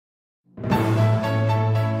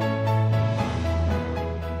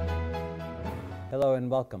Hello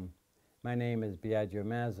and welcome. My name is Biagio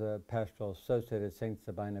Mazza, Pastoral Associate at St.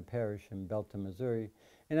 Sabina Parish in Belton, Missouri,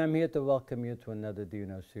 and I'm here to welcome you to another Do You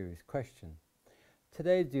Know series question.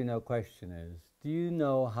 Today's Do You Know question is, do you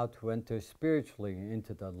know how to enter spiritually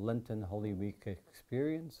into the Lenten Holy Week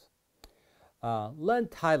experience?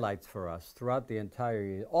 Lent highlights for us throughout the entire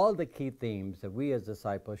year all the key themes that we as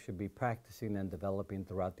disciples should be practicing and developing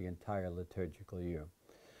throughout the entire liturgical year.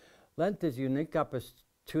 Lent is a unique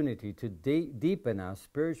opportunity to deepen our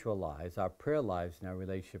spiritual lives, our prayer lives, and our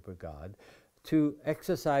relationship with God, to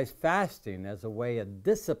exercise fasting as a way of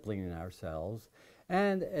disciplining ourselves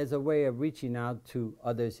and as a way of reaching out to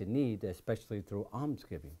others in need, especially through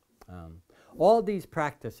almsgiving. All these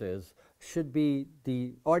practices should be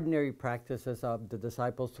the ordinary practices of the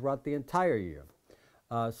disciples throughout the entire year.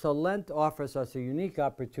 So Lent offers us a unique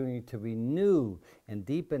opportunity to renew and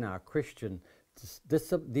deepen our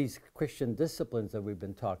these Christian disciplines that we've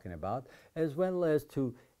been talking about, as well as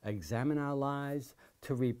to examine our lives,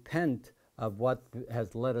 to repent of what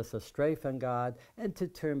has led us astray from God, and to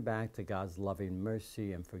turn back to God's loving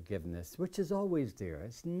mercy and forgiveness, which is always there.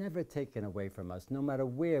 It's never taken away from us, no matter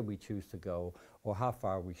where we choose to go or how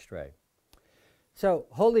far we stray. So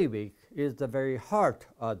Holy Week is the very heart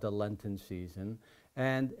of the Lenten season,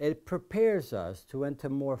 and it prepares us to enter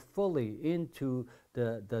more fully into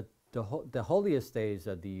the holiest days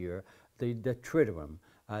of the year, the Triduum.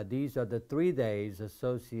 These are the 3 days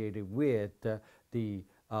associated with the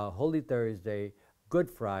Holy Thursday, Good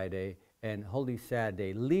Friday, and Holy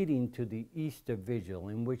Saturday, leading to the Easter Vigil,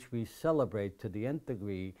 in which we celebrate to the nth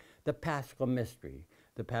degree the Paschal Mystery.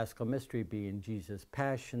 The Paschal Mystery being Jesus'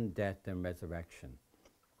 passion, death, and resurrection.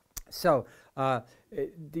 So the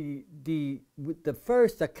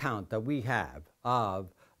first account that we have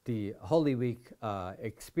of the Holy Week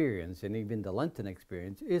experience, and even the Lenten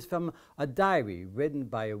experience, is from a diary written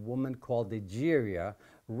by a woman called Egeria,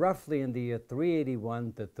 roughly in the year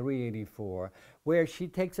 381 to 384, where she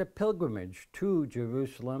takes a pilgrimage to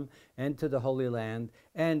Jerusalem and to the Holy Land,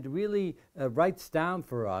 and really writes down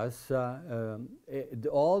for us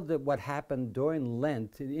what happened during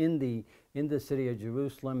Lent in the city of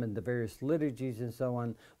Jerusalem, and the various liturgies and so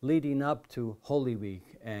on, leading up to Holy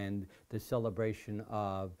Week and the celebration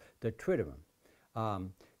of the Triduum.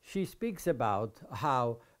 She speaks about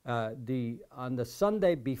how on the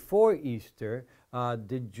Sunday before Easter,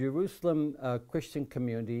 the Jerusalem Christian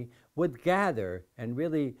community would gather and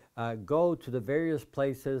really go to the various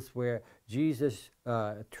places where Jesus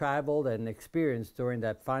traveled and experienced during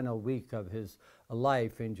that final week of his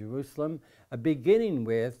life in Jerusalem, beginning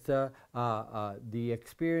with the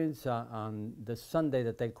experience on the Sunday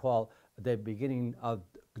that they call the beginning of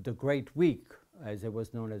the Great Week, as it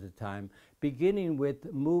was known at the time, beginning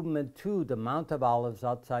with movement to the Mount of Olives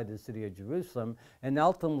outside the city of Jerusalem, and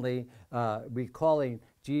ultimately recalling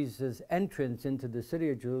Jesus' entrance into the city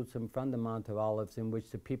of Jerusalem from the Mount of Olives, in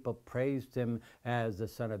which the people praised him as the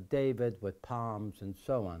Son of David with palms and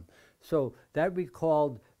so on. So that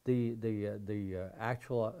recalled the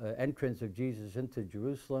actual entrance of Jesus into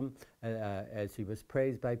Jerusalem as he was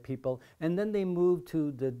praised by people. And then they moved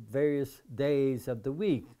to the various days of the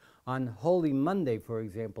week. On Holy Monday, for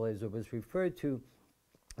example, as it was referred to,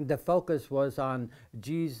 the focus was on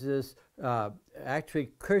Jesus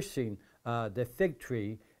actually cursing the fig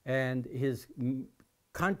tree and his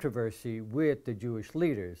controversy with the Jewish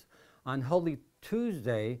leaders. On Holy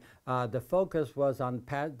Tuesday, the focus was on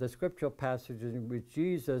the scriptural passages in which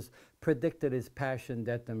Jesus predicted his passion,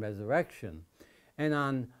 death, and resurrection. And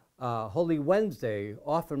on Holy Wednesday,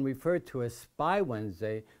 often referred to as Spy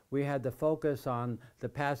Wednesday, we had the focus on the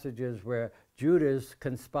passages where Judas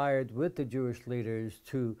conspired with the Jewish leaders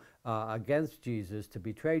against Jesus, to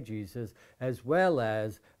betray Jesus, as well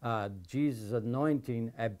as Jesus'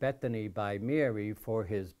 anointing at Bethany by Mary for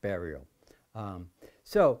his burial.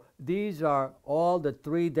 So these are all the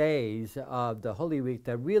 3 days of the Holy Week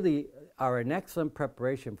that really are an excellent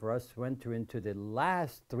preparation for us to enter into the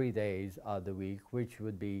last 3 days of the week, which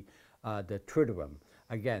would be the Triduum.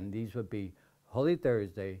 Again, these would be Holy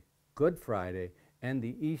Thursday, Good Friday, and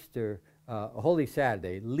the Easter, Holy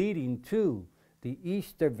Saturday, leading to the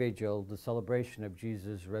Easter Vigil, the celebration of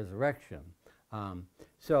Jesus' resurrection.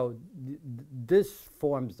 So this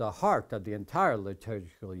forms the heart of the entire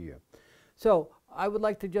liturgical year. So I would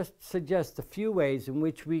like to just suggest a few ways in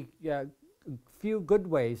which few good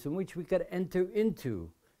ways in which we could enter into,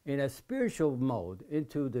 in a spiritual mode,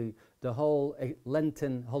 into the whole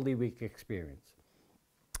Lenten Holy Week experience.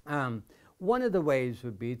 One of the ways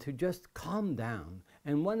would be to just calm down,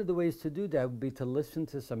 and one of the ways to do that would be to listen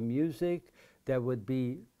to some music, that would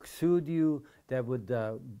soothe you, that would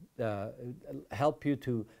help you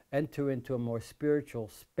to enter into a more spiritual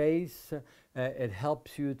space. It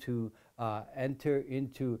helps you to enter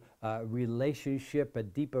into a relationship, a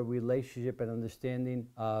deeper relationship and understanding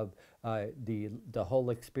of the whole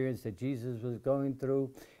experience that Jesus was going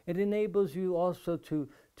through. It enables you also to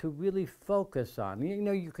really focus on. You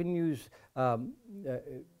know, you can use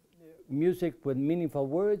music with meaningful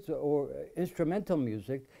words or instrumental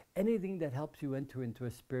music, anything that helps you enter into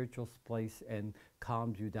a spiritual place and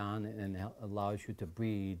calms you down and allows you to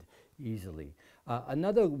breathe easily.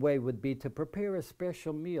 Another way would be to prepare a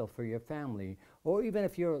special meal for your family, or even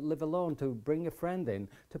if you live alone, to bring a friend in,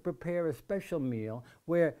 to prepare a special meal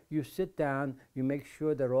where you sit down, you make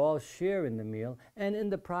sure they're all sharing the meal, and in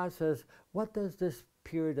the process, what does this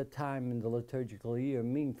period of time in the liturgical year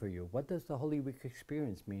mean for you? What does the Holy Week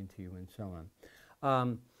experience mean to you, and so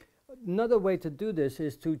on? Another way to do this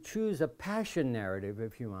is to choose a passion narrative,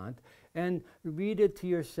 if you want, and read it to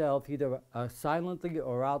yourself either silently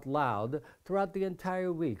or out loud throughout the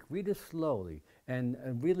entire week. Read it slowly and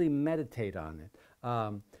really meditate on it.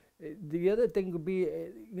 The other thing would be,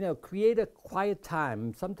 create a quiet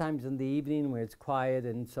time, sometimes in the evening where it's quiet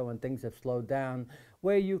and so on, things have slowed down,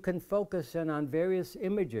 where you can focus in on various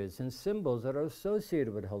images and symbols that are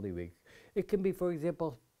associated with Holy Week. It can be, for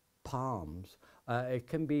example, palms. It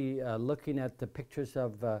can be looking at the pictures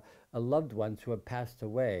of loved ones who have passed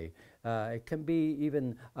away. It can be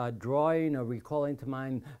even drawing or recalling to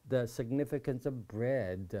mind the significance of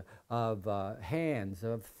bread, of hands,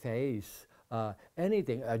 of face,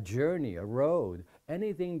 anything, a journey, a road,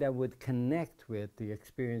 anything that would connect with the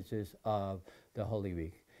experiences of the Holy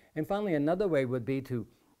Week. And finally, another way would be to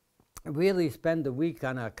really spend the week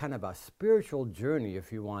on a kind of a spiritual journey,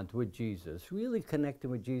 if you want, with Jesus. Really connecting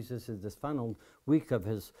with Jesus in this final week of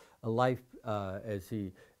his life as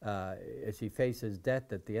he faces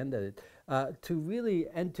death at the end of it, to really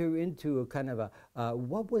enter into a kind of a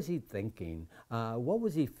what was he thinking? What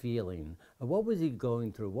was he feeling? What was he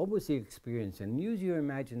going through? What was he experiencing? Use your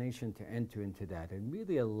imagination to enter into that and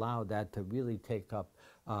really allow that to really take up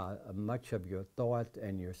much of your thought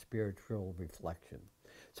and your spiritual reflection.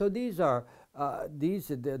 So there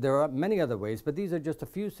are many other ways, but these are just a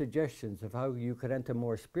few suggestions of how you could enter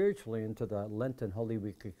more spiritually into the Lenten Holy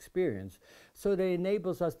Week experience, so that it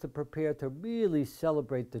enables us to prepare to really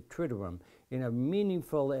celebrate the Triduum in a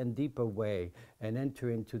meaningful and deeper way and enter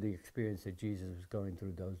into the experience that Jesus was going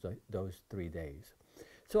through those 3 days.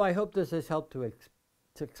 So I hope this has helped to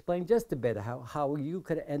explain just a bit how you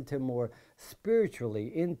could enter more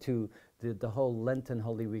spiritually into the whole Lenten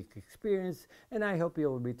Holy Week experience, and I hope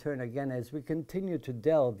you'll return again as we continue to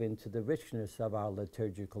delve into the richness of our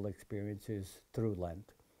liturgical experiences through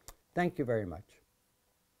Lent. Thank you very much.